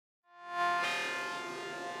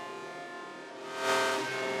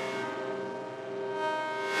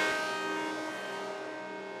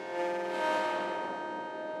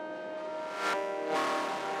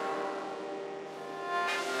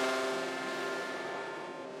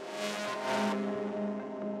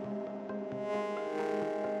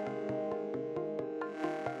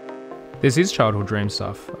This is childhood dream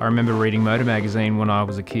stuff. I remember reading Motor Magazine when I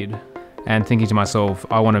was a kid and thinking to myself,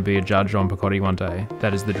 I want to be a judge on Picotti one day.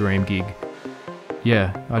 That is the dream gig.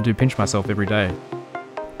 Yeah, I do pinch myself every day.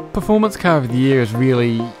 Performance Car of the Year is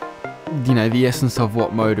really, the essence of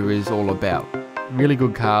what motor is all about. Really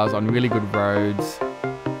good cars on really good roads.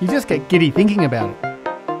 You just get giddy thinking about it.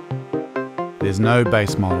 There's no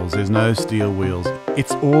base models, there's no steel wheels.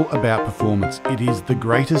 It's all about performance. It is the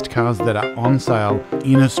greatest cars that are on sale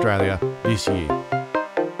in Australia this year.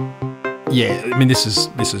 Yeah, I mean this is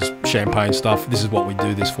champagne stuff. This is what we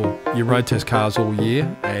do this for. You road test cars all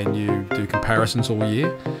year and you do comparisons all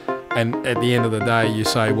year. And at the end of the day you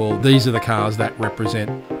say, well, these are the cars that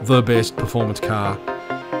represent the best performance car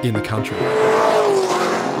in the country.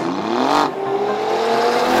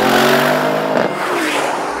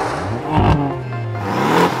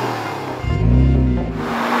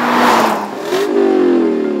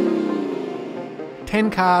 Ten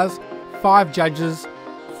cars, 5 judges,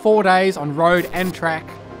 4 days on road and track.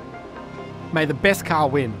 May the best car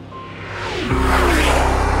win.